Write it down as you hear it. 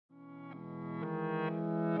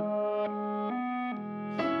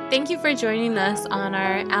Thank you for joining us on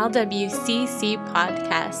our LWCC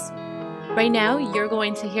podcast. Right now, you're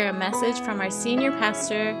going to hear a message from our senior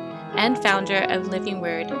pastor and founder of Living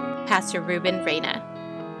Word, Pastor Ruben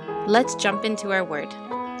Reyna. Let's jump into our word.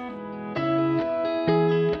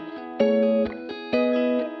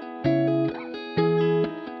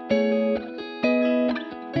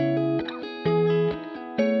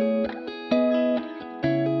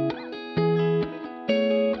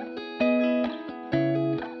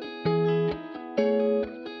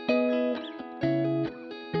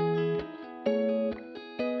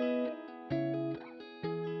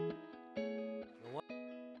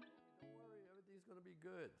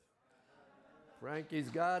 Frankie's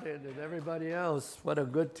got it, and everybody else. What a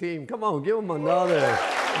good team. Come on, give them another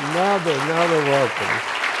welcome.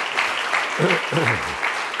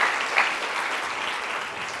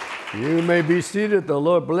 You may be seated. The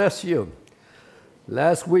Lord bless you.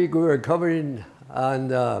 Last week we were covering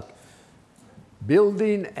on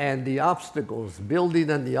building and the obstacles,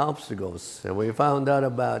 and we found out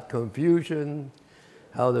about confusion,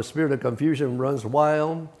 how the spirit of confusion runs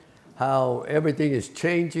wild, how everything is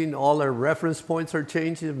changing, all our reference points are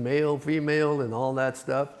changing, male, female, and all that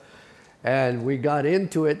stuff. And we got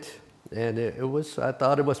into it, and I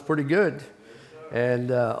thought it was pretty good. And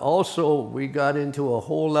also, we got into a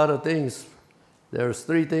whole lot of things. There's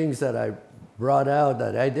 3 things that I brought out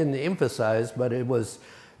that I didn't emphasize, but it was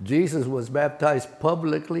Jesus was baptized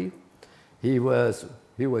publicly, he was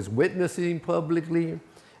witnessing publicly,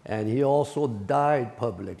 and he also died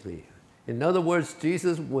publicly. In other words,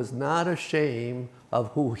 Jesus was not ashamed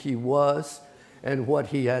of who he was and what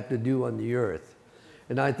he had to do on the earth.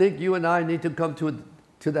 And I think you and I need to come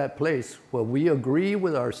to that place where we agree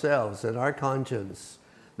with ourselves and our conscience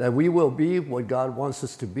that we will be what God wants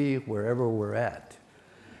us to be wherever we're at.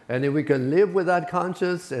 And if we can live with that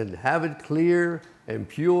conscience and have it clear and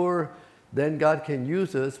pure, then God can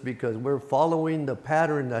use us because we're following the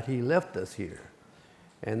pattern that he left us here.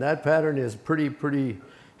 And that pattern is pretty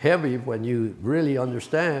heavy when you really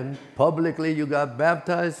understand. Publicly you got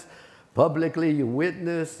baptized, publicly you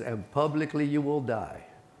witnessed, and publicly you will die.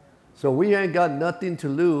 So we ain't got nothing to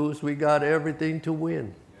lose, we got everything to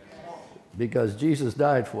win because Jesus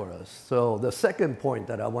died for us. So the second point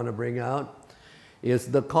that I want to bring out is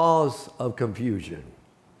the cause of confusion.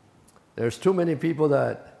 There's too many people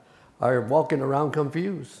that are walking around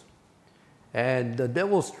confused. And the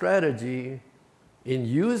devil's strategy in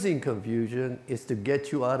using confusion is to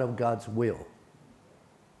get you out of God's will.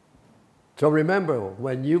 So remember,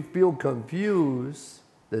 when you feel confused,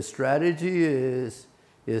 the strategy is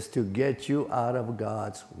to get you out of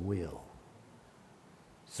God's will.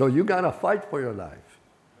 So you got to fight for your life.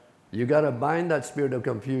 You got to bind that spirit of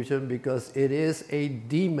confusion because it is a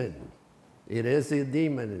demon. It is a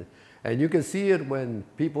demon. And you can see it when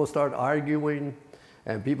people start arguing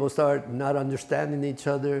and people start not understanding each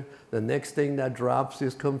other. The next thing that drops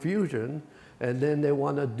is confusion, and then they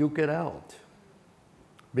want to duke it out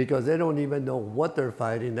because they don't even know what they're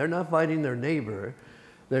fighting. They're not fighting their neighbor.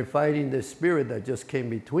 They're fighting the spirit that just came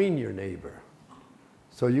between your neighbor.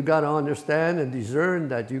 So you got to understand and discern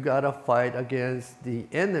that you got to fight against the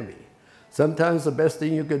enemy. Sometimes the best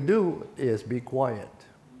thing you can do is be quiet.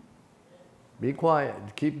 Be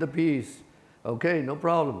quiet. Keep the peace. Okay, no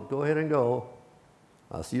problem. Go ahead and go.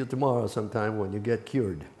 I'll see you tomorrow sometime when you get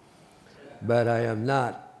cured. But I am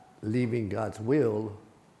not leaving God's will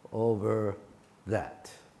over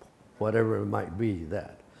that, whatever it might be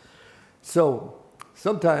that. So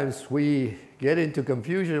sometimes we get into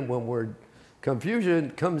confusion when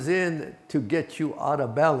confusion comes in to get you out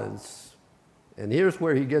of balance. And here's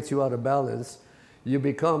where he gets you out of balance. You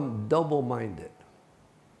become double-minded.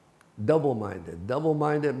 Double-minded.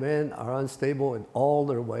 Double-minded men are unstable in all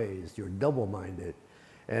their ways. You're double-minded.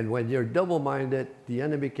 And when you're double-minded, the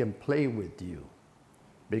enemy can play with you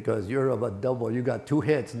because you're of a double. You got 2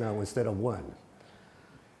 heads now instead of 1.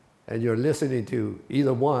 And you're listening to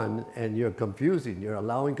either one and you're confusing. You're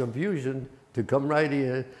allowing confusion to come right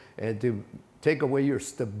in and to take away your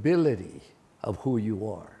stability of who you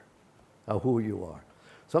are.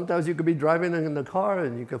 Sometimes you could be driving in the car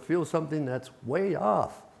and you could feel something that's way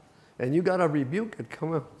off. And you got to rebuke it.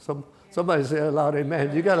 Come on, somebody say it loud,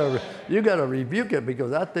 amen. You gotta rebuke it because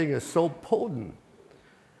that thing is so potent.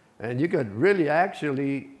 And you could really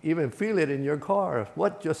actually even feel it in your car.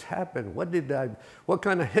 What just happened? What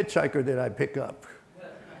kind of hitchhiker did I pick up?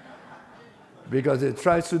 Because it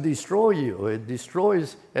tries to destroy you. It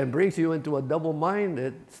destroys and brings you into a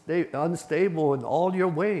double-minded, unstable in all your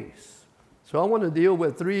ways. So I want to deal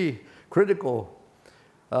with 3 critical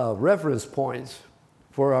reference points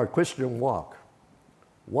for our Christian walk.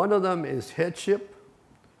 One of them is headship,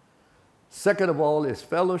 Second of all is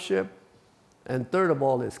fellowship. And third of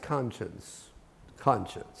all is conscience.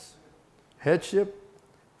 Conscience. Headship,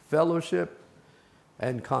 fellowship,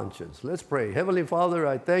 and conscience. Let's pray. Heavenly Father,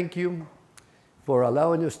 I thank you for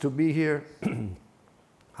allowing us to be here.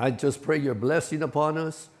 I just pray your blessing upon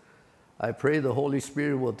us. I pray the Holy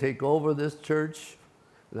Spirit will take over this church.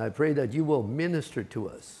 And I pray that you will minister to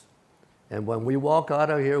us. And when we walk out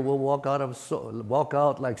of here, we'll walk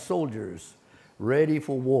out like soldiers, ready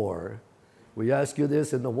for war. We ask you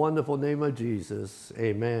this in the wonderful name of Jesus.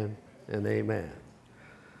 Amen and amen.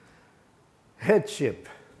 Headship.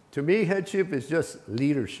 To me, headship is just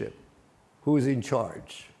leadership. Who's in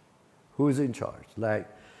charge? Who's in charge? Like,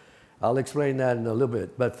 I'll explain that in a little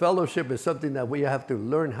bit. But fellowship is something that we have to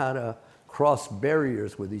learn how to cross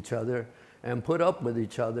barriers with each other and put up with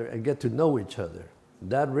each other and get to know each other.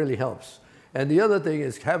 That really helps. And the other thing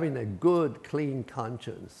is having a good, clean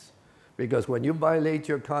conscience. Because when you violate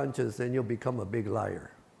your conscience, then you'll become a big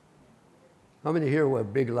liar. How many here were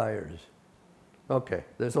big liars? Okay,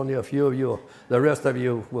 there's only a few of you. The rest of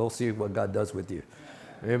you, we'll see what God does with you.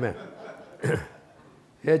 Amen.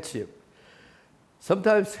 Headship.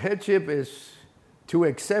 Sometimes headship is to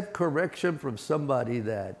accept correction from somebody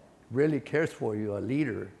that really cares for you, a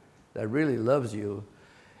leader that really loves you,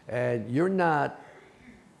 and you're not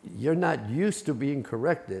used to being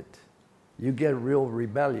corrected. You get real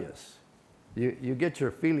rebellious. You get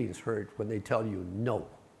your feelings hurt when they tell you no.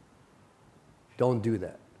 Don't do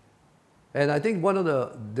that. And I think one of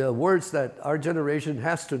the words that our generation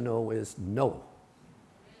has to know is no.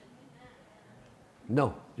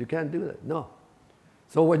 No, you can't do that, no.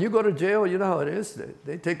 So when you go to jail, you know how it is.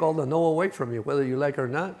 They take all the no away from you, whether you like it or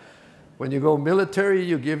not. When you go military,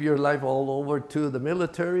 you give your life all over to the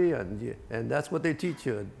military, and that's what they teach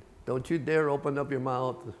you. Don't you dare open up your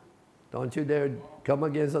mouth. Don't you dare come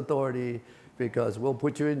against authority, because we'll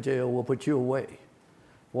put you in jail, we'll put you away.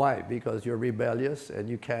 Why? Because you're rebellious and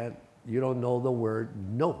you don't know the word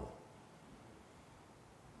no.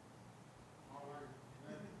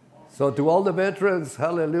 So to all the veterans,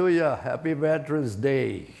 hallelujah, happy Veterans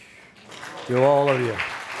Day to all of you.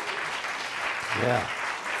 Yeah.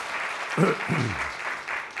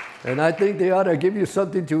 And I think they ought to give you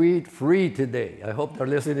something to eat free today. I hope they're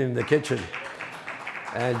listening in the kitchen.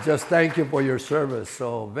 And just thank you for your service.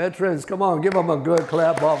 So veterans, come on, give them a good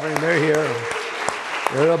clap offering. They're here.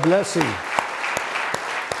 They're a blessing.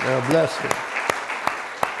 They're a blessing.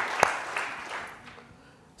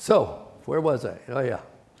 So, where was I? Oh, yeah.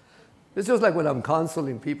 It's just like when I'm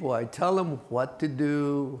counseling people, I tell them what to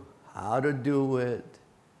do, how to do it,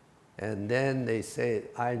 and then they say,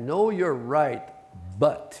 I know you're right,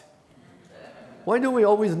 but. Why do we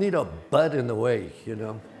always need a but in the way, you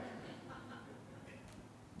know?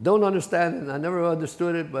 Don't understand it, and I never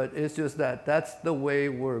understood it, but it's just that's the way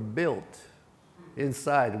we're built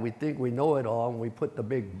inside. We think we know it all, and we put the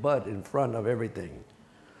big but in front of everything.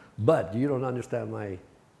 But you don't understand my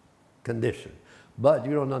condition. But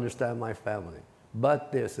you don't understand my family.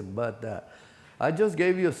 But this and but that. I just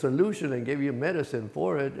gave you a solution and gave you medicine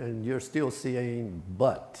for it, and you're still saying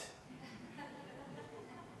but.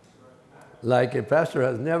 Like a pastor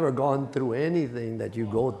has never gone through anything that you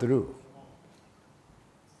go through.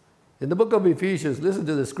 In the book of Ephesians, listen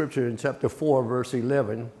to the scripture in chapter 4, verse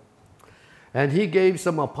 11. And he gave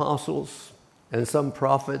some apostles and some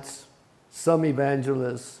prophets, some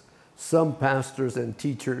evangelists, some pastors and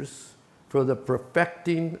teachers for the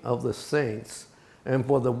perfecting of the saints and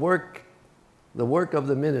for the work of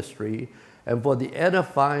the ministry and for the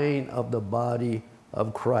edifying of the body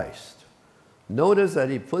of Christ. Notice that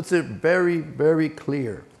he puts it very, very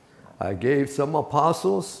clear. I gave some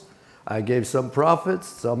apostles, I gave some prophets,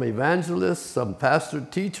 some evangelists, some pastor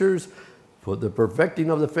teachers for the perfecting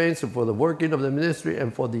of the saints and for the working of the ministry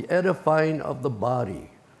and for the edifying of the body.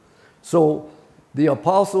 So the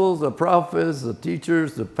apostles, the prophets, the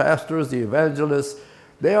teachers, the pastors, the evangelists,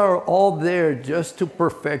 they are all there just to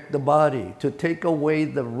perfect the body, to take away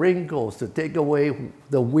the wrinkles, to take away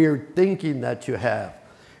the weird thinking that you have.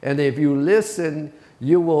 And if you listen,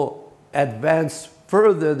 you will advance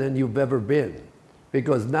further than you've ever been.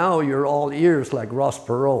 Because now you're all ears like Ross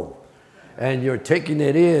Perot. And you're taking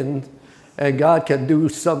it in, and God can do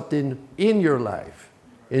something in your life.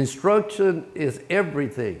 Instruction is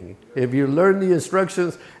everything. If you learn the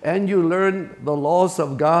instructions and you learn the laws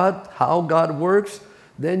of God, how God works,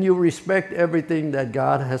 then you respect everything that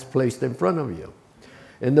God has placed in front of you.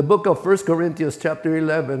 In the book of 1 Corinthians chapter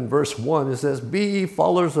 11, verse 1, it says, Be ye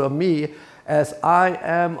followers of me as I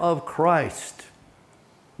am of Christ.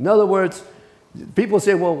 In other words, people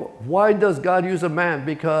say, well, why does God use a man?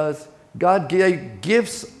 Because God gave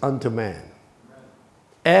gifts unto man.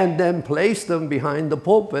 and then place them behind the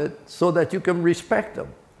pulpit so that you can respect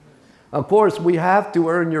them. Of course, we have to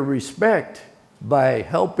earn your respect by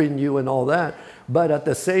helping you and all that, but at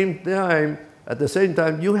the same time,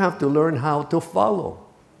 you have to learn how to follow.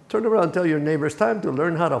 Turn around and tell your neighbor, it's time to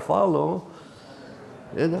learn how to follow.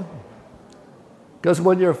 You know? Because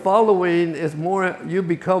when you're following, you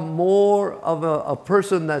become more of a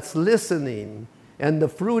person that's listening, and the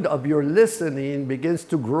fruit of your listening begins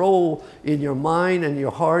to grow in your mind and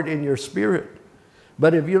your heart and your spirit.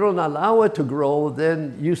 But if you don't allow it to grow,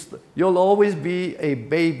 then you'll always be a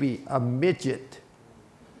baby, a midget.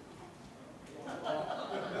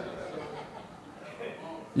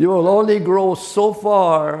 You will only grow so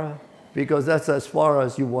far because that's as far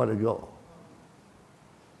as you want to go.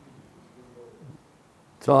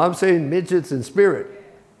 So I'm saying midgets in spirit.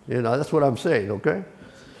 That's what I'm saying, okay?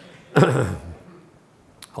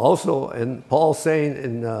 Also, and Paul's saying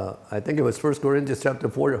in, I think it was 1 Corinthians chapter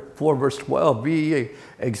 4, verse 12, be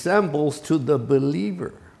examples to the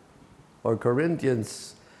believer. Or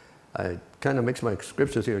Corinthians, I kind of mix my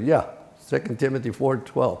scriptures here. Yeah, 2 Timothy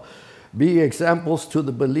 4:12. Be examples to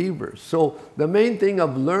the believers. So the main thing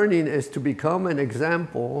of learning is to become an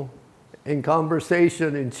example in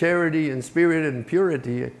conversation, in charity, in spirit, and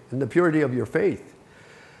purity, in the purity of your faith.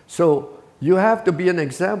 So you have to be an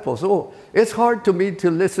example. So it's hard to me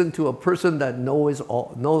to listen to a person that knows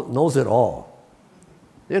it all.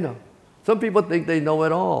 Some people think they know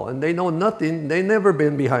it all, and they know nothing. They've never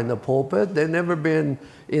been behind the pulpit. They've never been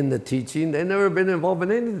in the teaching. They've never been involved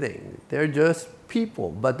in anything. They're just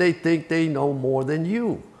people, but they think they know more than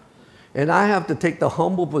you. And I have to take the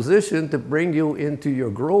humble position to bring you into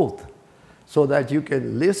your growth so that you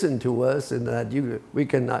can listen to us and that we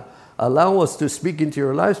can allow us to speak into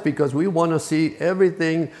your lives, because we want to see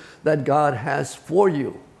everything that God has for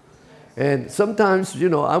you. And sometimes,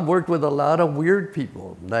 I've worked with a lot of weird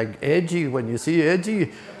people, like Edgy. When you see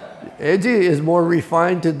Edgy is more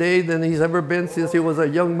refined today than he's ever been since he was a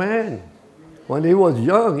young man. When he was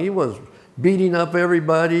young, he was beating up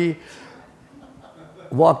everybody,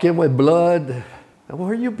 walking with blood.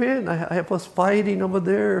 Where you been? I was fighting over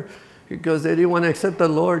there because they didn't want to accept the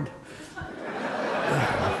Lord.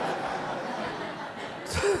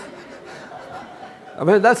 I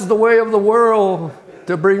mean, that's the way of the world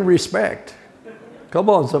to bring respect. Come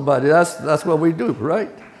on, somebody. That's what we do, right?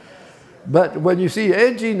 But when you see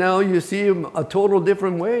Edgy now, you see him a total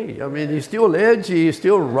different way. I mean, he's still edgy, he's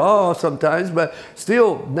still raw sometimes, but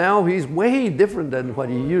still now he's way different than what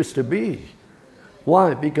he used to be.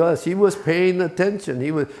 Why? Because he was paying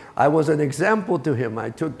attention. I was an example to him.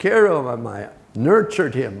 I took care of him. I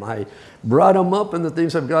nurtured him. I brought him up in the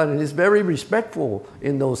things of God, and he's very respectful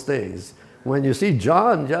in those things. When you see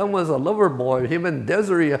John was a lover boy. Him and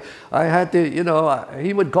Desiree, I had to,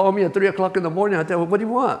 he would call me at 3 o'clock in the morning. I'd tell him, what do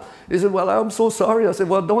you want? He said, well, I'm so sorry. I said,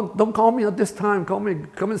 well, don't call me at this time. Come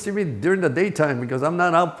and see me during the daytime, because I'm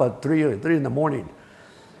not up at 3 in the morning.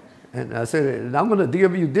 And I said, I'm going to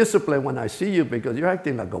give you discipline when I see you, because you're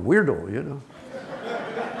acting like a weirdo,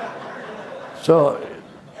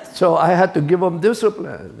 So I had to give them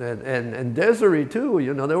discipline. And Desiree too,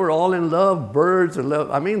 they were all in love, birds in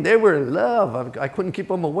love. I mean, they were in love. I couldn't keep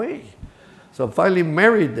them away. So I finally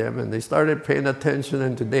married them, and they started paying attention,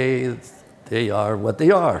 and today they are what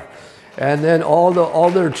they are. And then all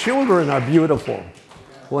their children are beautiful.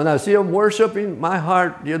 When I see them worshiping, my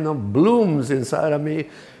heart, blooms inside of me,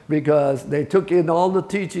 because they took in all the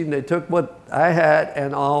teaching, they took what I had,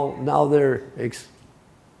 and now they're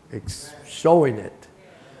showing it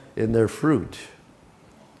in their fruit.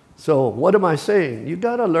 So what am I saying? You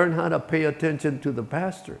got to learn how to pay attention to the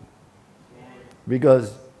pastor,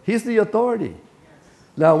 because he's the authority.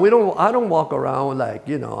 Now I don't walk around like,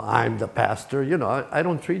 I'm the pastor. I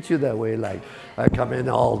don't treat you that way. Like I come in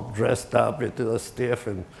all dressed up into a stiff,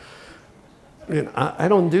 and I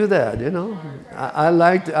don't do that. I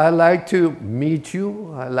like to meet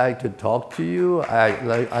you. I like to talk to you.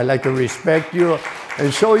 I like to respect you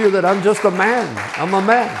and show you that I'm just a man. I'm a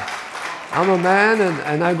man,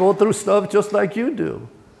 and I go through stuff just like you do.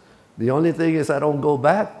 The only thing is I don't go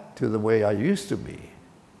back to the way I used to be.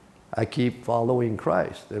 I keep following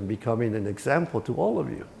Christ and becoming an example to all of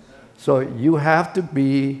you. So you have to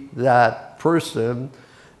be that person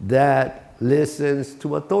that listens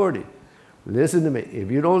to authority. Listen to me. If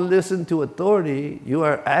you don't listen to authority, you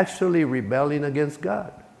are actually rebelling against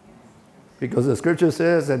God. Because the scripture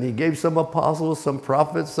says, and he gave some apostles, some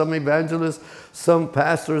prophets, some evangelists, some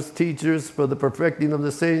pastors, teachers, for the perfecting of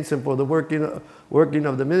the saints, and for the working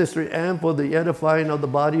of the ministry, and for the edifying of the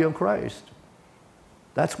body of Christ.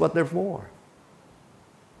 That's what they're for.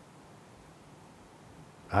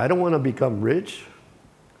 I don't want to become rich.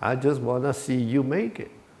 I just want to see you make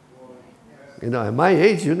it. You know, at my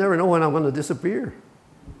age, you never know when I'm going to disappear.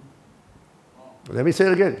 Let me say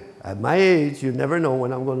it again. At my age, you never know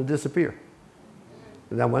when I'm going to disappear.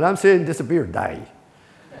 Now, when I'm saying disappear, die.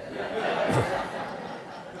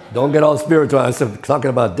 Don't get all spiritual. I'm talking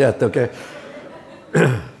about death, okay?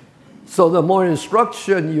 So the more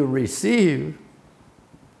instruction you receive,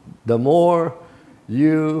 the more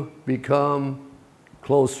you become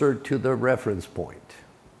closer to the reference point.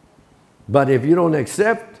 But if you don't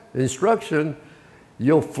accept instruction,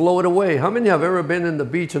 you'll float away. How many have ever been in the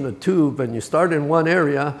beach in a tube and you start in one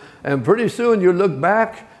area and pretty soon you look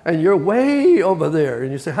back and you're way over there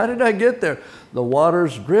and you say, how did I get there? The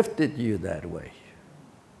waters drifted you that way.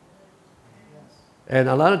 And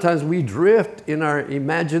a lot of times we drift in our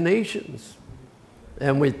imaginations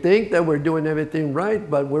and we think that we're doing everything right,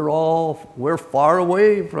 but we're far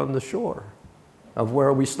away from the shore of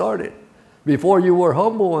where we started. Before you were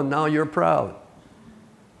humble and now you're proud.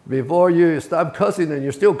 Before you stopped cussing and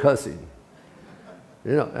you're still cussing.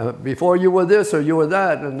 You know, before you were this or you were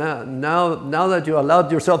that, and now that you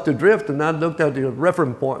allowed yourself to drift and not looked at your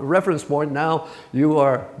reference point, now you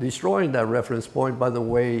are destroying that reference point by the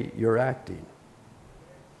way you're acting.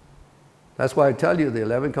 That's why I tell you the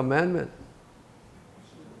 11th commandment.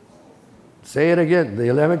 Say it again. The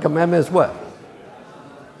 11th commandment is what?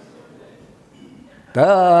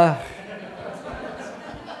 Duh.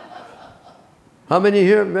 How many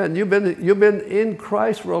here, man, you've been in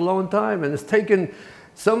Christ for a long time, and it's taken,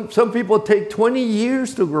 some people take 20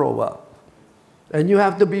 years to grow up. And you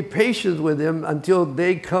have to be patient with them until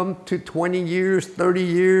they come to 20 years, 30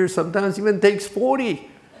 years, sometimes even takes 40.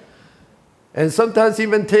 And sometimes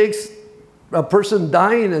even takes a person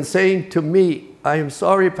dying and saying to me, I am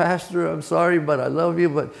sorry, Pastor, I'm sorry, but I love you,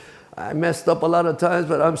 but I messed up a lot of times,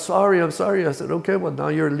 but I'm sorry. I said, okay, well, now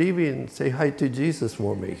you're leaving. Say hi to Jesus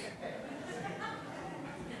for me.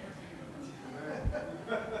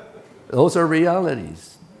 Those are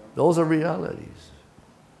realities. Those are realities.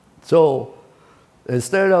 So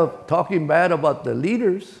instead of talking bad about the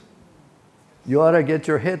leaders, you ought to get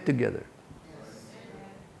your head together.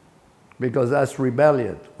 Because that's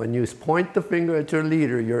rebellion. When you point the finger at your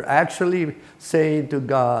leader, you're actually saying to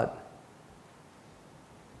God,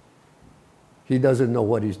 he doesn't know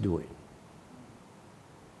what he's doing.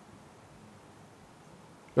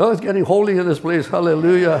 Oh, it's getting holy in this place.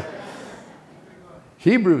 Hallelujah.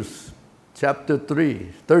 Hebrews chapter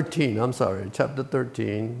 13. Chapter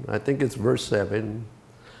 13. I think it's verse 7.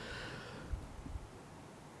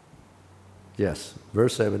 Yes,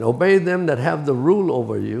 verse 7. Obey them that have the rule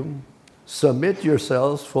over you. Submit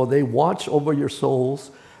yourselves, for they watch over your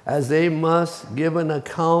souls, as they must give an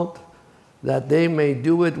account, that they may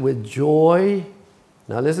do it with joy.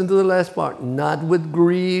 Now listen to the last part. Not with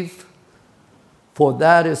grief, for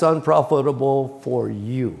that is unprofitable for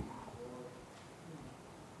you.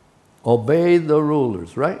 Obey the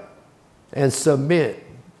rulers, right? And submit,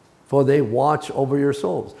 for they watch over your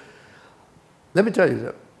souls. Let me tell you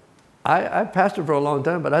something. I pastored for a long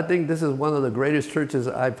time, but I think this is one of the greatest churches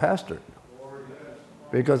I pastored.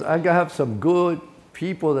 Because I have some good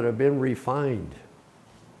people that have been refined.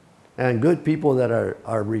 And good people that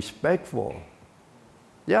are respectful.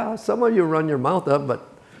 Yeah, some of you run your mouth up, but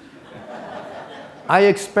I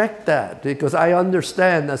expect that because I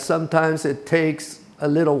understand that sometimes it takes a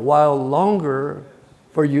little while longer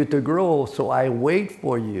for you to grow, so I wait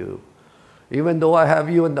for you. Even though I have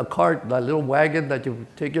you in the cart, that little wagon that you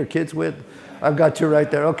take your kids with, I've got you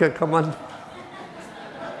right there. Okay, come on.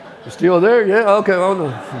 You're still there? Yeah, okay. Oh, no.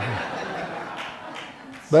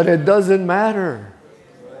 But it doesn't matter.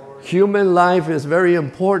 Human life is very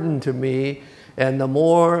important to me, and the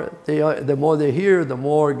more they hear, the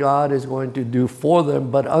more God is going to do for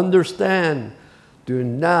them. But understand, do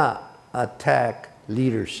not attack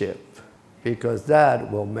leadership, because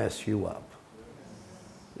that will mess you up.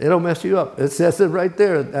 It'll mess you up. It says it right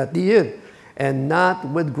there at the end. And not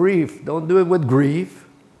with grief. Don't do it with grief,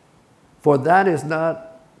 for that is not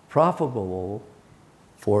profitable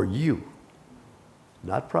for you.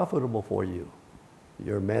 Not profitable for you.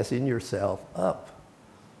 You're messing yourself up.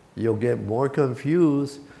 You'll get more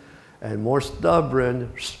confused and more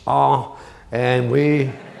stubborn. And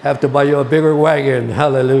we have to buy you a bigger wagon.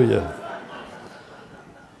 Hallelujah.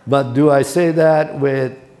 But do I say that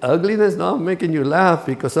with ugliness? No, I'm making you laugh,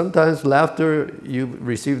 because sometimes laughter, you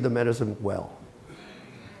receive the medicine well.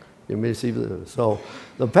 You may receive it. So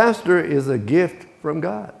the pastor is a gift from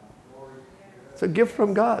God. It's a gift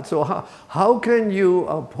from God. So how can you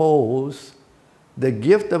oppose the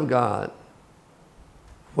gift of God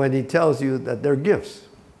when he tells you that they're gifts?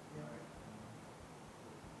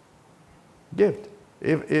 Gift.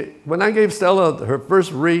 When I gave Stella her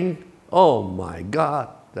first ring, oh my God,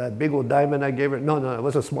 that big old diamond I gave her. No, it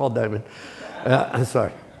was a small diamond. I'm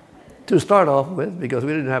sorry. To start off with, because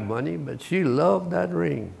we didn't have money, but she loved that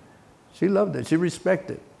ring. She loved it. She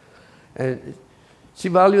respected it. And she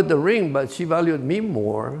valued the ring, but she valued me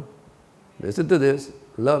more. Listen to this.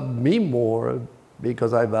 Loved me more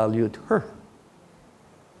because I valued her.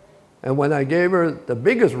 And when I gave her the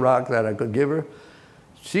biggest rock that I could give her,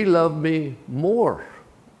 she loved me more.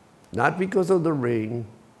 Not because of the ring,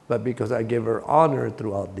 but because I gave her honor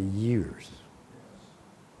throughout the years.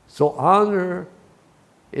 So honor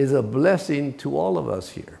is a blessing to all of us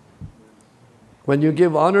here. When you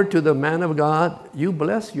give honor to the man of God, you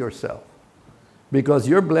bless yourself. Because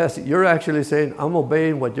you're blessing, you're actually saying, I'm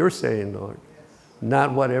obeying what you're saying, Lord.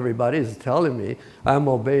 Not what everybody is telling me. I'm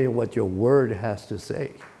obeying what your word has to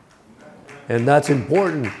say. And that's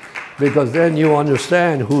important because then you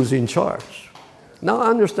understand who's in charge. Now I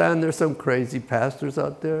understand there's some crazy pastors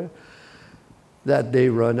out there that they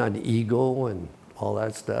run on ego and all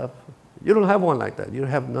that stuff. You don't have one like that. You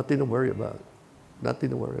have nothing to worry about. Nothing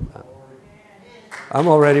to worry about. I'm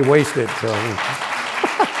already wasted,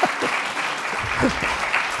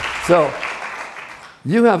 so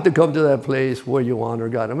you have to come to that place where you honor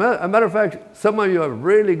God. A matter of fact, some of you are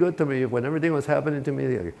really good to me. When everything was happening to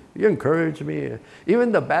me, you encouraged me.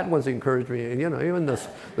 Even the bad ones encouraged me. Even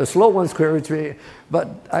the slow ones encouraged me. But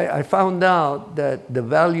I found out that the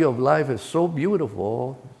value of life is so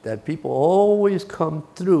beautiful that people always come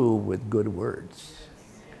through with good words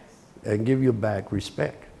and give you back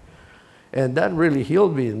respect. And that really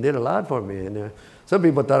healed me and did a lot for me. And some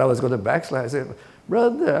people thought I was going to backslide. I said,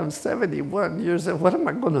 brother, I'm 71 years old. What am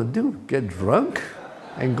I going to do? Get drunk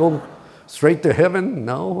and go straight to heaven?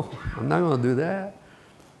 No, I'm not going to do that.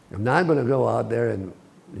 I'm not going to go out there and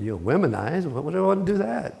womanize. What would I want to do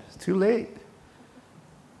that? It's too late.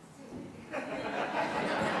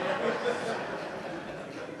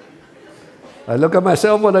 I look at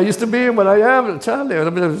myself what I used to be and what I am. Charlie,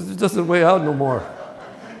 it's just the way out no more.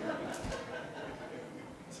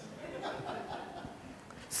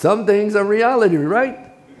 Some things are reality,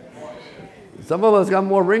 right? Some of us got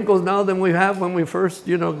more wrinkles now than we have when we first,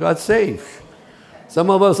 got saved. Some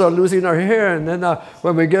of us are losing our hair, and then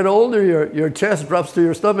when we get older, your chest drops to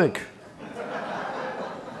your stomach.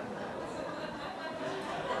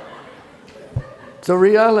 It's a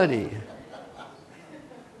reality.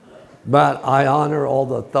 But I honor all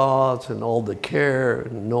the thoughts and all the care,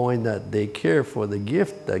 knowing that they care for the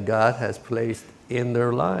gift that God has placed in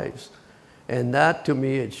their lives. And that, to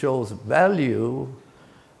me, it shows value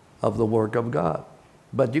of the work of God.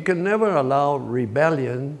 But you can never allow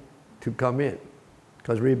rebellion to come in,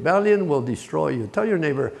 because rebellion will destroy you. Tell your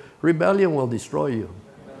neighbor, rebellion will destroy you.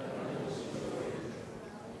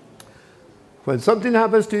 When something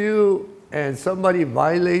happens to you and somebody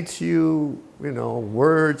violates you,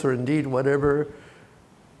 words or indeed whatever,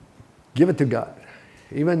 give it to God.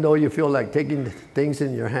 Even though you feel like taking things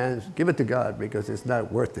in your hands, give it to God, because it's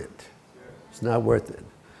not worth it. It's not worth it.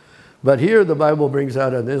 But here the Bible brings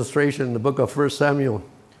out an illustration in the book of 1 Samuel,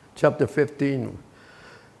 chapter 15,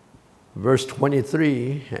 verse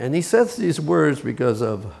 23. And he says these words because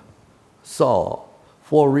of Saul.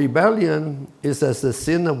 For rebellion is as the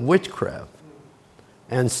sin of witchcraft,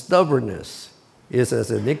 and stubbornness is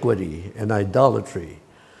as iniquity and idolatry.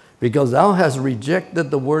 Because thou hast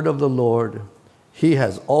rejected the word of the Lord, he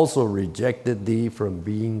has also rejected thee from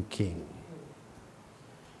being king.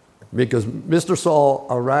 Because Mr. Saul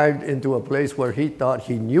arrived into a place where he thought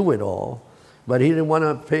he knew it all, but he didn't want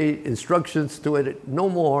to pay instructions to it no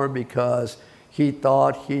more because he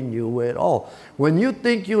thought he knew it all. When you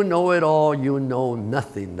think you know it all, you know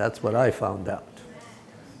nothing. That's what I found out.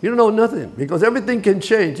 You don't know nothing, because everything can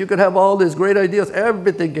change. You could have all these great ideas.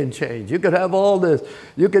 Everything can change. You could have all this.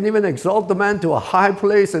 You can even exalt the man to a high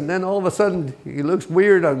place, and then all of a sudden he looks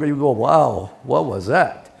weird, and you go, wow, what was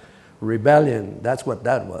that? Rebellion, that's what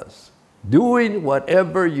that was. Doing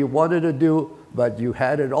whatever you wanted to do, but you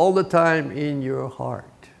had it all the time in your heart.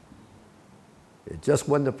 It just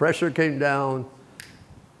when the pressure came down,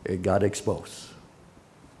 it got exposed.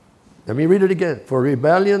 Let me read it again. For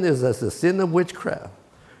rebellion is as the sin of witchcraft,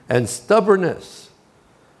 and stubbornness,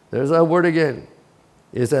 there's that word again,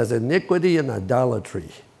 is as iniquity and idolatry.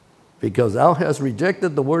 Because thou hast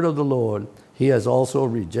rejected the word of the Lord, he has also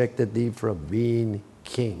rejected thee from being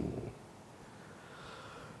king.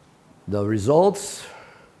 The results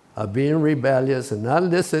of being rebellious and not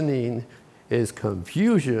listening is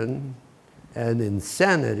confusion and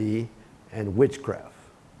insanity and witchcraft.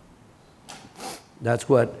 That's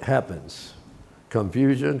what happens.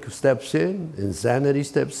 confusion steps in, insanity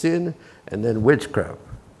steps in, and then witchcraft.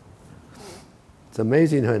 It's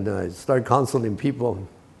amazing when I start counseling people,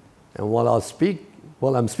 and while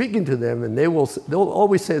I'm speaking to them, and they'll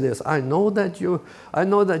always say this: I know that you're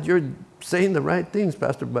saying the right things,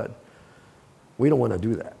 Pastor, but we don't want to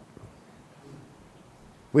do that.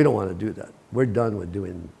 We don't want to do that. We're done with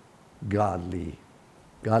doing godly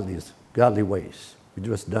ways. We're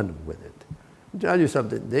just done with it. I'll tell you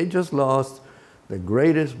something. They just lost the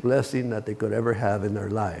greatest blessing that they could ever have in their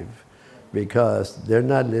life because they're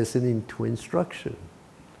not listening to instruction.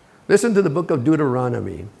 Listen to the book of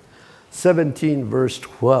Deuteronomy 17, verse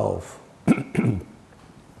 12.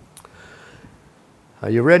 Are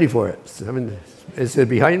you ready for it? Is it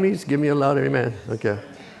behind me? Give me a louder amen. Okay.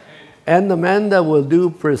 And the man that will do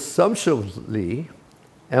presumptuously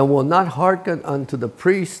and will not hearken unto the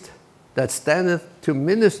priest that standeth to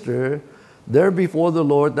minister there before the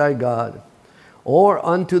Lord thy God, or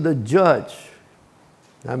unto the judge,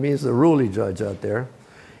 that means the ruling judge out there,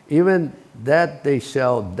 even that they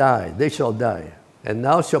shall die. They shall die. And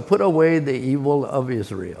thou shalt put away the evil of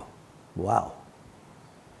Israel. Wow.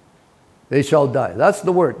 They shall die. That's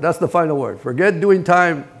the word. That's the final word. Forget doing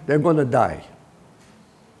time. They're going to die.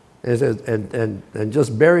 It says, and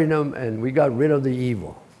just burying them, and we got rid of the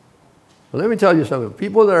evil. Well, let me tell you something.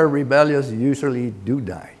 People that are rebellious usually do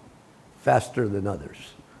die faster than others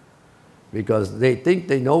because they think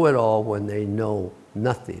they know it all when they know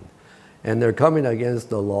nothing. And they're coming against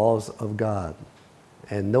the laws of God.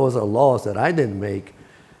 And those are laws that I didn't make,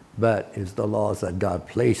 but it's the laws that God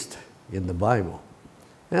placed in the Bible.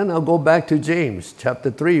 And I'll go back to James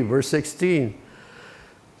chapter 3, verse 16.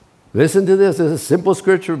 Listen to this. It's a simple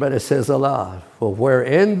scripture, but it says a lot. For where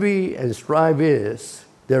envy and strife is,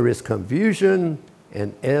 there is confusion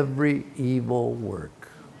and every evil work.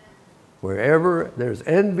 Wherever there's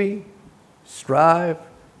envy, strife,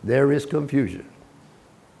 there is confusion.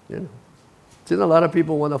 You know, see, a lot of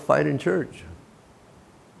people want to fight in church.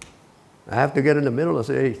 I have to get in the middle and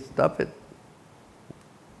say, hey, stop it.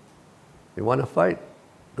 You want to fight?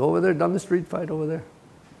 Go over there, down the street, fight over there.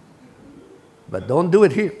 But don't do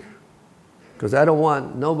it here. Because I don't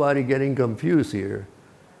want nobody getting confused here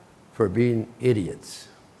for being idiots.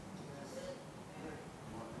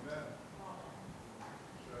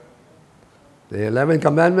 The 11th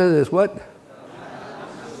commandment is what?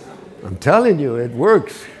 I'm telling you, it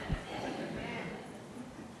works.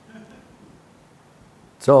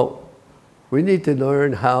 So we need to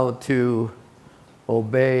learn how to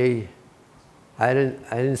obey. I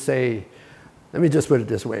didn't say, let me just put it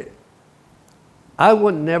this way. I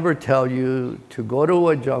would never tell you to go to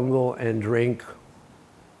a jungle and drink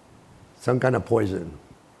some kind of poison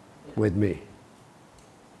with me.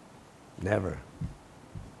 Never.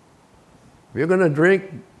 If you're going to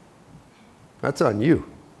drink, that's on you.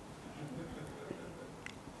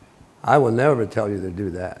 I will never tell you to do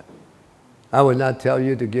that. I would not tell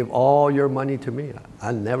you to give all your money to me.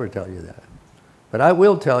 I'll never tell you that. But I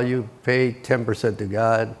will tell you, pay 10% to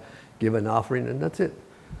God, give an offering, and that's it.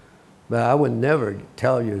 But I would never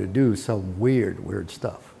tell you to do some weird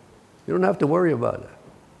stuff. You don't have to worry about it.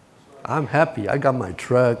 I'm happy. I got my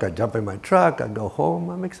truck. I jump in my truck. I go home.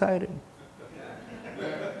 I'm excited.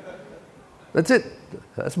 That's it.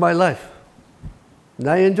 That's my life. And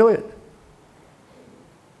I enjoy it.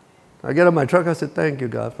 I get in my truck. I said, thank you,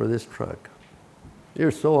 God, for this truck.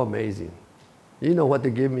 You're so amazing. You know what to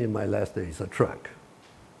give me in my last days, a truck.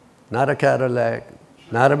 Not a Cadillac,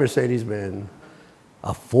 not a Mercedes-Benz,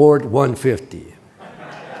 a Ford 150.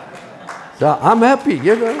 So I'm happy,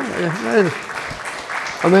 you know.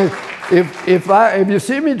 I mean, if you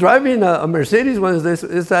see me driving a Mercedes one,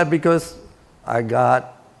 is that because I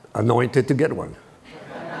got anointed to get one?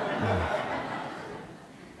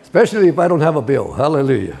 Especially if I don't have a bill.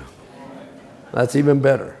 Hallelujah. That's even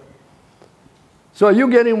better. So are you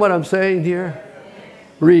getting what I'm saying here?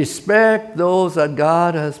 Respect those that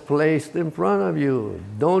God has placed in front of you.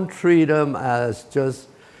 Don't treat them as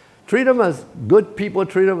treat them as good people,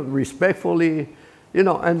 treat them respectfully, you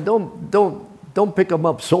know, and don't pick them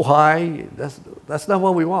up so high. That's not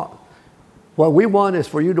what we want. What we want is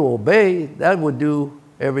for you to obey. That would do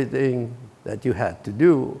everything that you had to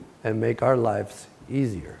do and make our lives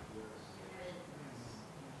easier.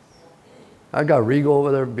 I got Rigo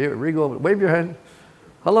over there. Rigo, wave your hand.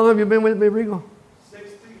 How long have you been with me, Rigo?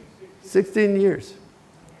 16 years.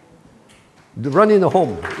 Running the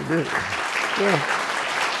home.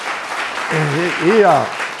 Yeah.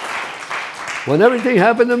 When everything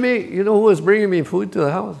happened to me, you know who was bringing me food to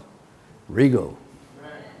the house? Rigo.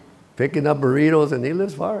 Picking up burritos, and he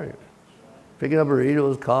lives far. picking up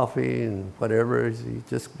burritos, coffee, and whatever. He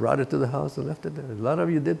just brought it to the house and left it there. A lot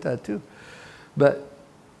of you did that too. But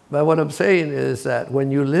what I'm saying is that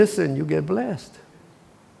when you listen, you get blessed.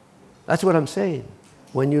 That's what I'm saying.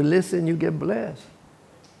 When you listen, you get blessed.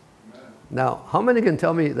 Now, how many can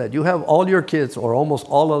tell me that you have all your kids, or almost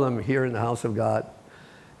all of them, here in the house of God,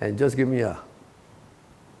 and just give me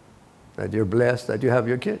that you're blessed that you have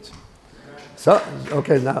your kids? So,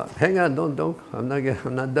 okay, now hang on, don't. I'm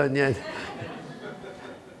not done yet.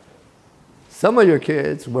 Some of your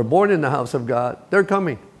kids were born in the house of God. They're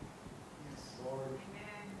coming.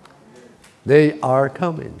 They are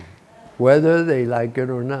coming, whether they like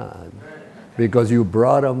it or not. Because you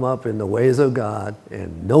brought them up in the ways of God,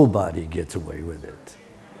 and nobody gets away with it.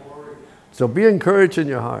 So be encouraged in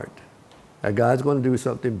your heart that God's going to do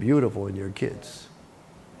something beautiful in your kids.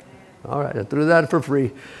 All right, I threw that for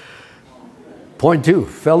free. Point 2,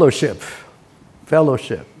 fellowship.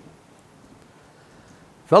 Fellowship.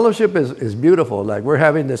 Fellowship is beautiful. Like we're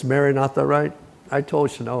having this Maranatha, right? I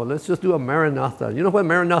told Chanel, let's just do a Maranatha. You know what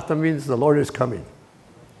Maranatha means? The Lord is coming.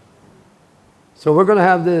 So we're going to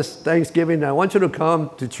have this Thanksgiving. I want you to come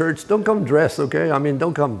to church. Don't come dressed, okay? I mean,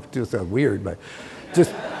 don't come just weird, but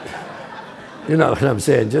just, you know what I'm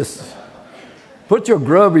saying? Just put your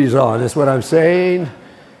grubbies on, is what I'm saying.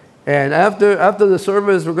 And after the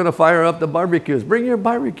service, we're going to fire up the barbecues. Bring your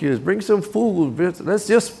barbecues. Bring some food. Let's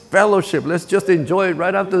just fellowship. Let's just enjoy it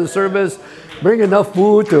right after the service. Bring enough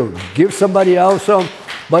food to give somebody else some.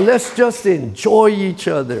 But let's just enjoy each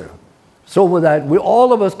other so that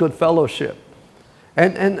all of us could fellowship.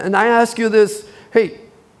 And I ask you this, hey,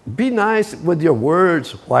 be nice with your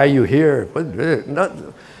words while you're here.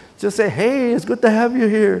 Just say, hey, it's good to have you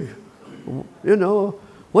here. You know,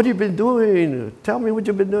 what have you been doing? Tell me what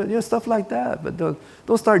you've been doing. You know, stuff like that. But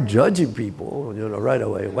don't start judging people, you know, right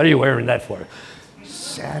away. What are you wearing that for?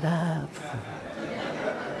 Shut up.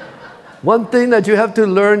 One thing that you have to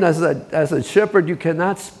learn as a shepherd, you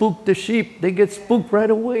cannot spook the sheep. They get spooked right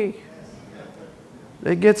away.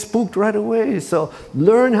 They get spooked right away. So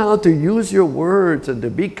learn how to use your words and to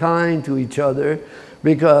be kind to each other,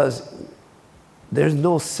 because there's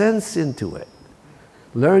no sense into it.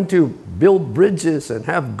 Learn to build bridges and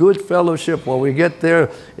have good fellowship when we get there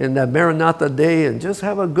in that Maranatha day, and just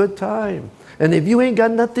have a good time. And if you ain't got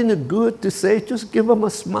nothing good to say, just give them a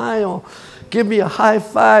smile, give me a high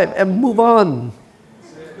five, and move on.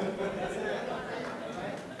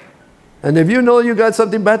 And if you know you got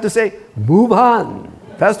something bad to say, move on.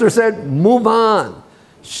 Pastor said, move on.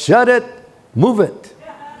 Shut it, move it.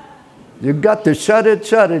 You got to shut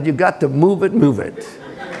it. You got to move it.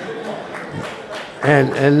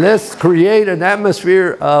 And let's create an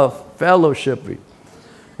atmosphere of fellowship.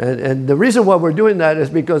 And the reason why we're doing that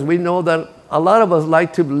is because we know that a lot of us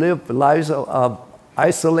like to live lives of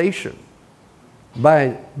isolation.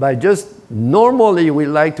 By just normally we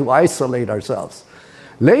like to isolate ourselves.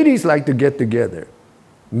 Ladies like to get together.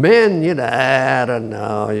 Men, you know, I don't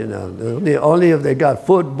know, you know, only if they got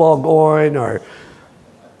football going or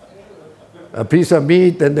a piece of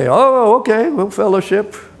meat, then okay, we'll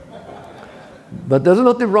fellowship. But there's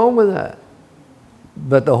nothing wrong with that.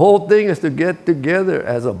 But the whole thing is to get together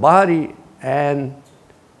as a body and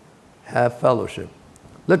have fellowship.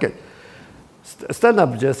 Look at, stand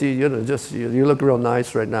up, Jesse. You know, just you look real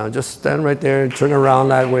nice right now. Just stand right there and turn around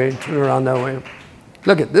that way. Turn around that way.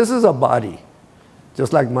 Look at, this is a body,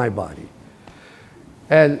 just like my body.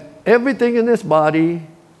 And everything in this body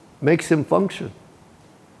makes him function.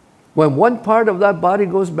 When one part of that body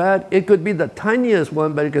goes bad, it could be the tiniest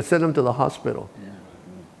one, but it could send him to the hospital. Yeah.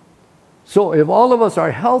 So if all of us are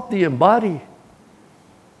healthy in body,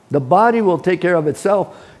 the body will take care of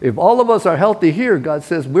itself. If all of us are healthy here, God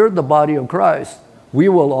says we're the body of Christ. We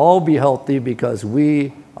will all be healthy because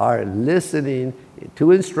we are listening to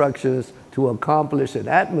instructions to accomplish an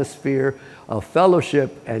atmosphere of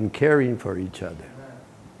fellowship and caring for each other.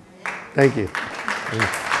 Thank you.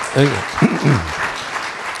 Thank you.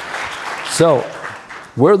 So,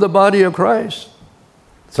 we're the body of Christ.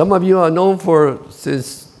 Some of you are known for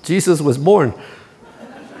since Jesus was born.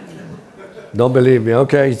 Don't believe me,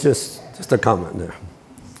 okay? Just a comment there.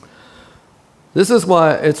 This is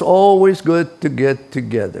why it's always good to get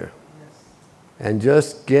together and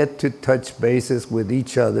just get to touch bases with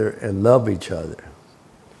each other and love each other.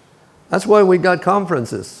 That's why we got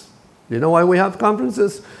conferences. You know why we have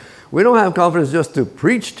conferences? We don't have conferences just to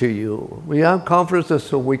preach to you. We have conferences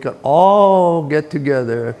so we can all get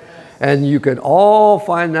together and you can all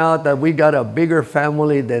find out that we got a bigger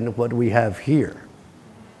family than what we have here.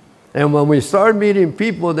 And when we start meeting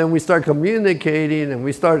people, then we start communicating and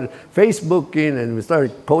we start Facebooking and we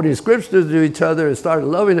start quoting scriptures to each other and start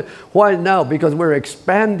loving it. Why now? Because we're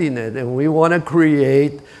expanding it and we want to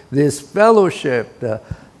create this fellowship, the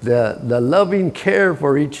loving care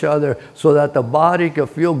for each other so that the body can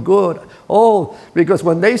feel good. Oh, because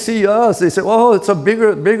when they see us, they say, oh, it's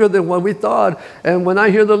bigger than what we thought. And when I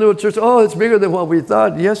hear the little church, oh, it's bigger than what we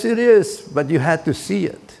thought. Yes, it is, but you had to see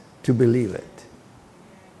it to believe it.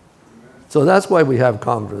 So that's why we have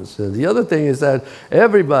conferences. The other thing is that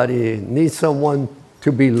everybody needs someone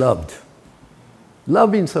to be loved.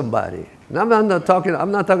 Loving somebody. And I'm not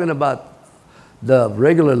talking about the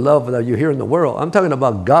regular love that you hear in the world. I'm talking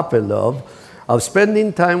about agape love, of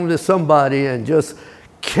spending time with somebody and just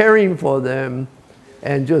caring for them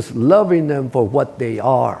and just loving them for what they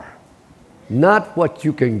are. Not what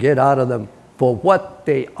you can get out of them, for what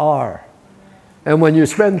they are. And when you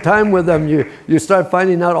spend time with them, you start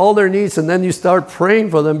finding out all their needs, and then you start praying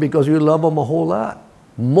for them because you love them a whole lot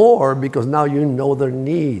more, because now you know their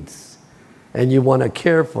needs and you want to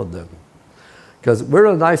care for them. Because we're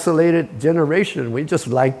an isolated generation. We just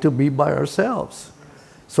like to be by ourselves.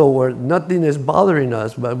 So nothing is bothering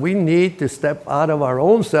us, but we need to step out of our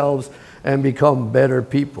own selves and become better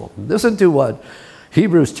people. Listen to what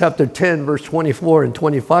Hebrews chapter 10, verse 24 and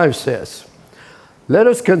 25 says. Let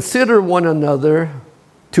us consider one another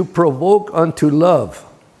to provoke unto love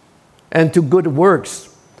and to good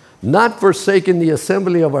works, not forsaking the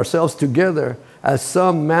assembly of ourselves together, as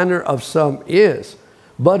some manner of some is,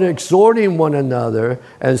 but exhorting one another,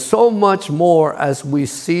 and so much more as we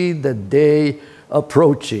see the day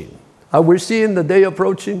approaching. Are we seeing the day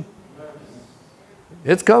approaching?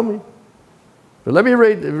 It's coming. But let me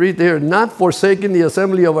read there. Not forsaking the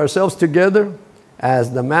assembly of ourselves together,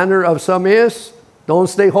 as the manner of some is. Don't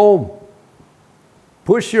stay home.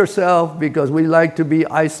 Push yourself, because we like to be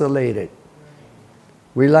isolated.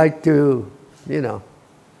 We like to, we don't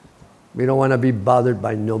want to be bothered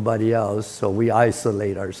by nobody else, so we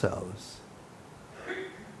isolate ourselves.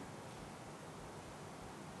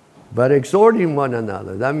 But exhorting one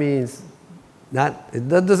another, that means that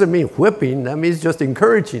doesn't mean whipping, that means just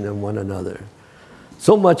encouraging one another.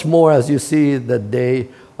 So much more as you see the day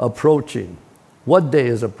approaching. What day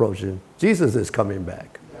is approaching? Jesus is coming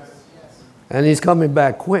back. And he's coming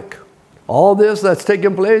back quick. All this that's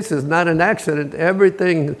taking place is not an accident.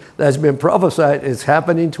 Everything that's been prophesied is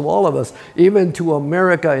happening to all of us, even to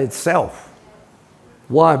America itself.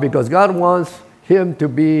 Why? Because God wants him to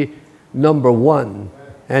be number one.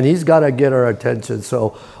 And he's got to get our attention.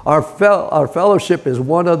 So our fellowship is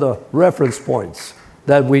one of the reference points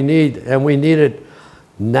that we need. And we need it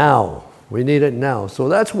now. We need it now. So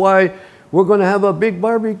that's why we're going to have a big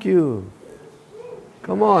barbecue.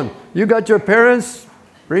 Come on. You got your parents?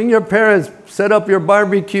 Bring your parents. Set up your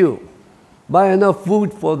barbecue. Buy enough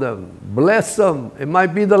food for them. Bless them. It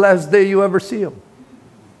might be the last day you ever see them.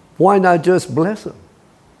 Why not just bless them?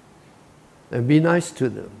 And be nice to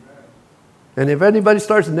them. And if anybody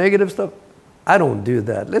starts negative stuff, I don't do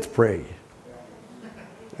that. Let's pray.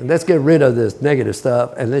 And let's get rid of this negative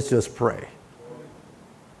stuff and let's just pray.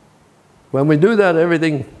 When we do that,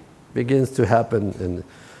 everything begins to happen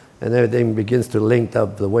and everything begins to link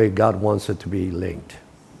up the way God wants it to be linked.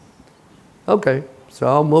 Okay,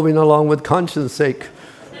 so I'm moving along with conscience sake.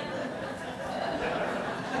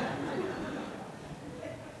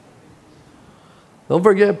 Don't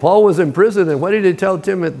forget, Paul was in prison, and what did he tell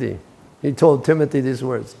Timothy? He told Timothy these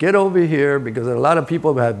words, get over here, because a lot of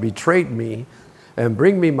people have betrayed me, and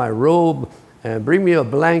bring me my robe, and bring me a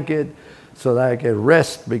blanket, so that I can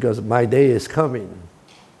rest, because my day is coming.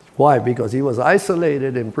 Why? Because he was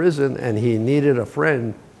isolated in prison, and he needed a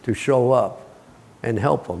friend to show up and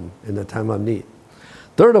help him in the time of need.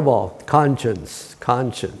 Third of all, conscience.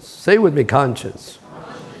 Conscience. Say with me, conscience.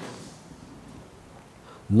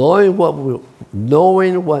 Knowing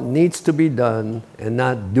what needs to be done and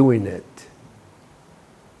not doing it.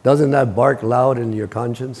 Doesn't that bark loud in your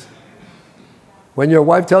conscience? When your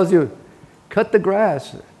wife tells you, cut the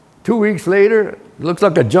grass, 2 weeks later, it looks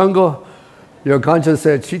like a jungle, your conscience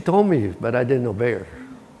said, she told me, but I didn't obey her.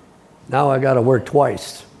 Now I got to work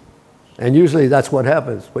twice. And usually that's what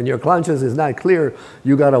happens. When your conscience is not clear,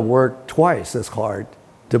 you got to work twice as hard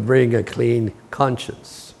to bring a clean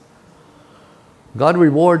conscience. God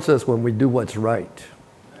rewards us when we do what's right.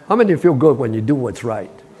 How many feel good when you do what's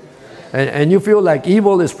right? And you feel like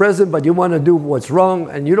evil is present, but you want to do what's wrong,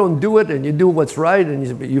 and you don't do it, and you do what's right,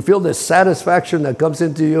 and you feel this satisfaction that comes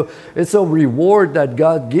into you. It's a reward that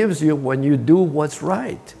God gives you when you do what's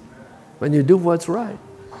right. When you do what's right.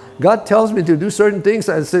 God tells me to do certain things.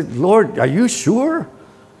 I say, Lord, are you sure?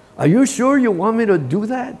 Are you sure you want me to do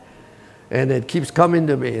that? and it keeps coming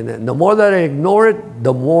to me. And then the more that I ignore it,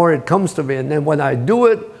 the more it comes to me. And then when I do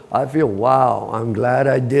it, I feel, wow, I'm glad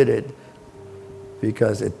I did it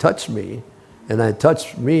because it touched me. And it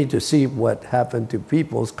touched me to see what happened to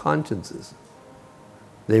people's consciences.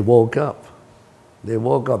 They woke up. They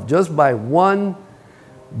woke up. Just by one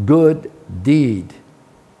good deed,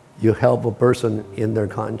 you help a person in their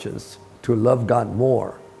conscience to love God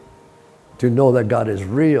more, to know that God is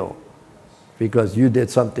real. Because you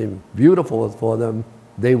did something beautiful for them,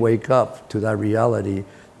 they wake up to that reality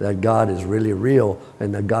that God is really real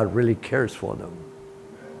and that God really cares for them.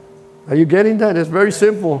 Are you getting that? It's very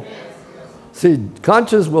simple. See,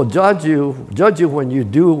 conscience will judge you when you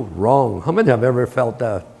do wrong. How many have ever felt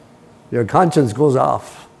that? Your conscience goes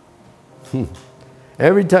off.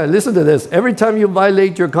 Every time, listen to this, every time you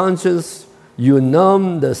violate your conscience, you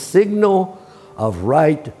numb the signal of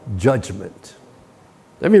right judgment.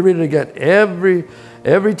 Let me read it again.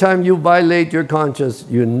 Every time you violate your conscience,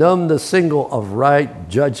 you numb the signal of right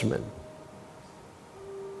judgment.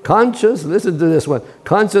 Conscience, listen to this one.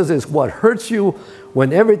 Conscience is what hurts you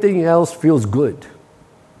when everything else feels good.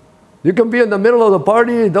 You can be in the middle of the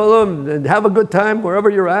party and have a good time wherever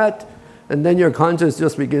you're at, and then your conscience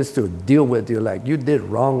just begins to deal with you like you did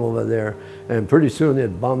wrong over there, and pretty soon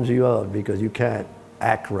it bums you out because you can't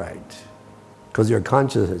act right because your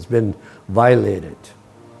conscience has been violated.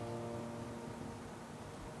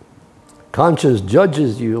 Conscience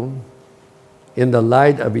judges you in the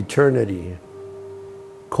light of eternity.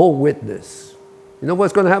 Co-witness. You know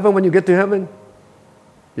what's going to happen when you get to heaven?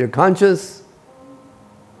 Your conscience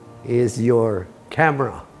is your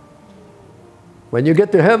camera. When you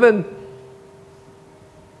get to heaven,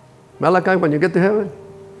 Malachi, when you get to heaven,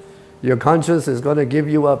 your conscience is going to give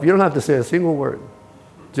you up. You don't have to say a single word.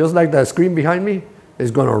 Just like that screen behind me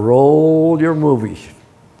is going to roll your movie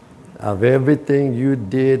of everything you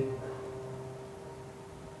did,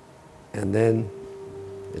 and then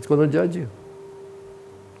it's going to judge you.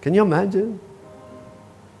 Can you imagine?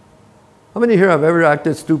 How many here have ever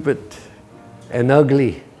acted stupid and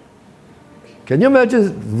ugly? Can you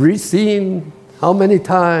imagine seeing how many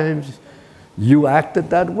times you acted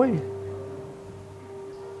that way?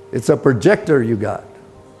 It's a projector you got.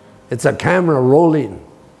 It's a camera rolling.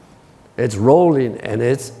 It's rolling and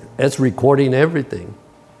it's recording everything.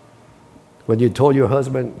 When you told your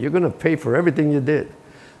husband, you're going to pay for everything you did,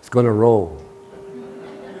 it's going to roll.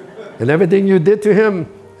 And everything you did to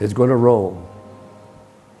him, it's going to roll.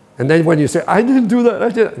 And then when you say, I didn't do that, I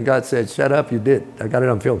did. God said, shut up, you did. I got it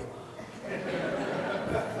on film.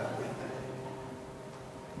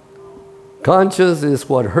 Conscience is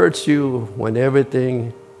what hurts you when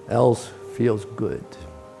everything else feels good.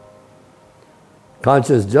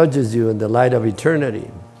 Conscience judges you in the light of eternity.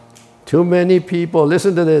 Too many people,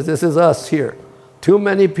 listen to this is us here. Too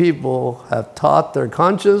many people have taught their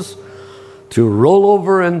conscience to roll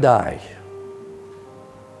over and die.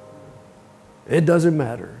 It doesn't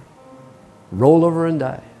matter. Roll over and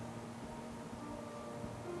die.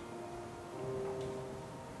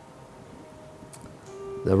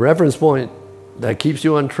 The reference point that keeps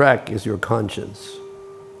you on track is your conscience.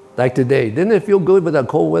 Like today, didn't it feel good with that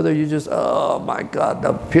cold weather? You just, oh my God,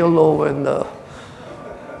 the pillow and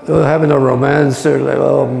having a romance. Like,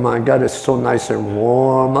 oh my God, it's so nice and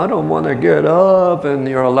warm. I don't want to get up. And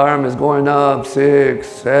your alarm is going up, 6,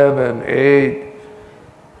 7, 8.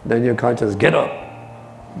 Then your conscience, get up.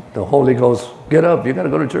 The Holy Ghost, get up. You got to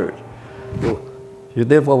go to church. You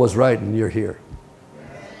did what was right and you're here.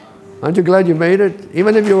 Aren't you glad you made it?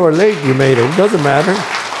 Even if you were late, you made it. It doesn't matter.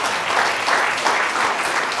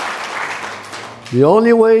 The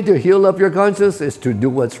only way to heal up your conscience is to do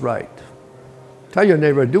what's right. Tell your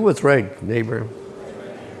neighbor, do what's right, neighbor.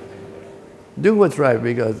 Do what's right,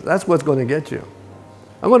 because that's what's going to get you.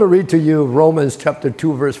 I'm going to read to you Romans chapter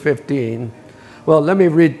 2, verse 15. Well, let me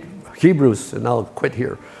read Hebrews, and I'll quit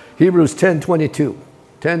here. Hebrews 10:22.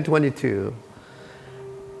 10:22.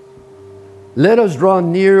 Let us draw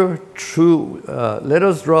near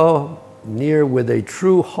with a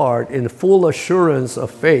true heart in full assurance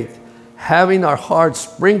of faith, having our hearts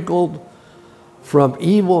sprinkled from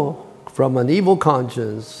an evil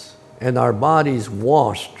conscience, and our bodies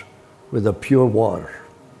washed with the pure water.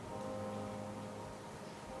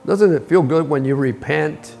 Doesn't it feel good when you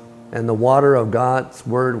repent and the water of God's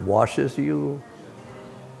word washes you,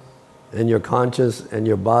 and your conscience and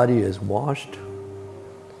your body is washed?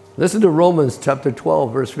 Listen to Romans chapter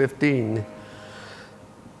 12, verse 15.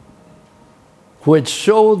 Which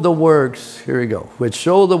show the works, here we go, which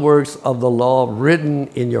show the works of the law written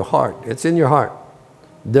in your heart. It's in your heart.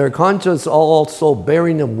 Their conscience also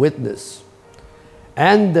bearing them witness.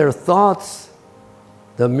 And their thoughts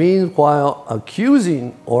the meanwhile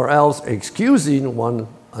accusing or else excusing one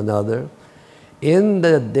another, in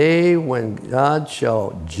the day when God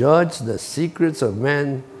shall judge the secrets of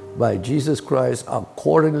men by Jesus Christ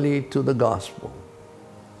accordingly to the gospel.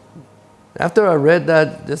 After I read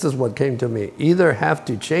that, this is what came to me. Either have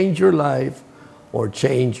to change your life or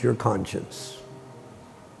change your conscience.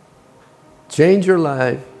 Change your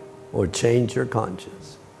life or change your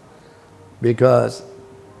conscience. Because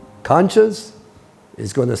conscience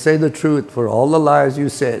is going to say the truth for all the lies you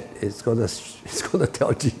said. It's going to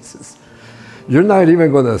tell Jesus. You're not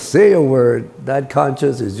even going to say a word. That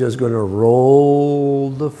conscience is just going to roll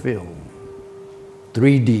the film.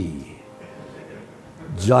 3D.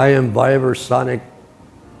 Giant Vibrasonic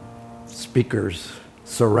speakers,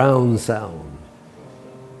 surround sound.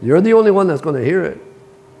 You're the only one that's going to hear it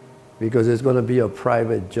because it's going to be a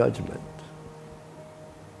private judgment.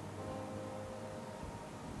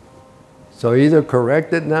 So either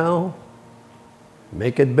correct it now,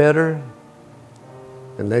 make it better,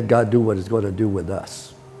 and let God do what He's going to do with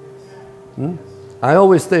us. I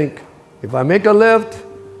always think, if I make a left,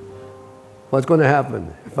 what's going to happen?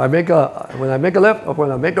 When I make a left or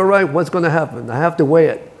when I make a right, what's going to happen? I have to weigh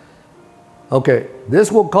it. Okay,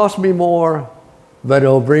 this will cost me more, but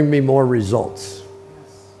it'll bring me more results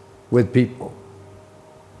with people.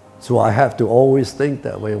 So I have to always think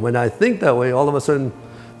that way. When I think that way, all of a sudden,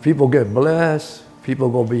 people get blessed, people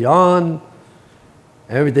go beyond,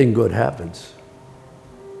 everything good happens.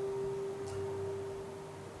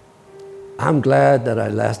 I'm glad that I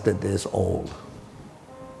lasted this old.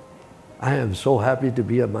 I am so happy to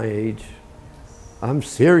be at my age. I'm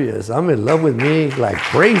serious. I'm in love with me like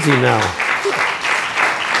crazy now.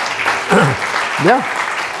 Yeah.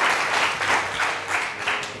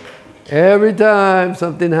 Every time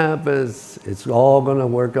something happens, it's all going to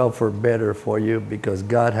work out for better for you because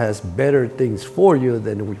God has better things for you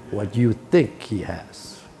than what you think He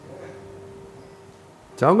has.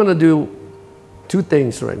 So I'm going to do two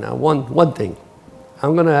things right now. One thing.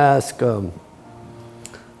 I'm going to ask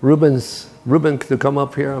Ruben to come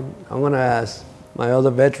up here. I'm going to ask my other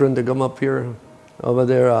veteran to come up here. Over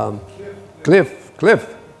there, Cliff,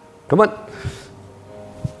 come on.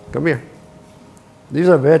 Come here. These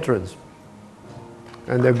are veterans.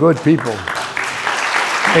 And they're good people.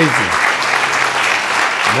 Amazing.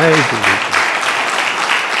 Amazing people.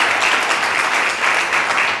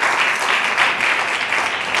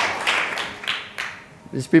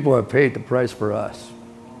 These people have paid the price for us.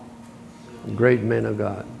 Great men of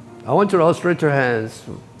God. I want you to all stretch your hands.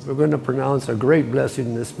 We're going to pronounce a great blessing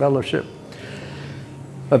in this fellowship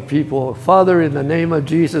of people. Father, in the name of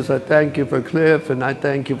Jesus, I thank you for Cliff and I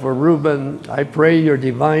thank you for Ruben. I pray your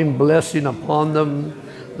divine blessing upon them,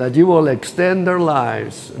 that you will extend their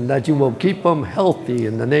lives and that you will keep them healthy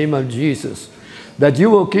in the name of Jesus, that you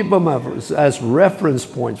will keep them as reference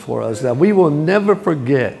points for us, that we will never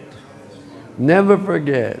forget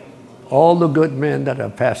all the good men that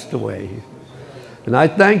have passed away. And I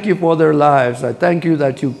thank you for their lives. I thank you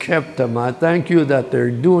that you kept them. I thank you that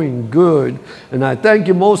they're doing good. And I thank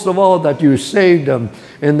you most of all that you saved them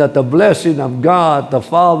and that the blessing of God, the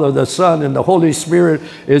Father, the Son, and the Holy Spirit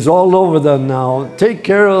is all over them now. Take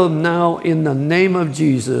care of them now in the name of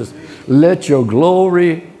Jesus. Let your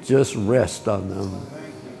glory just rest on them.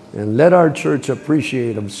 And let our church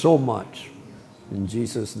appreciate them so much. In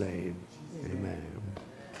Jesus' name, amen.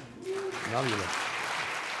 Love you.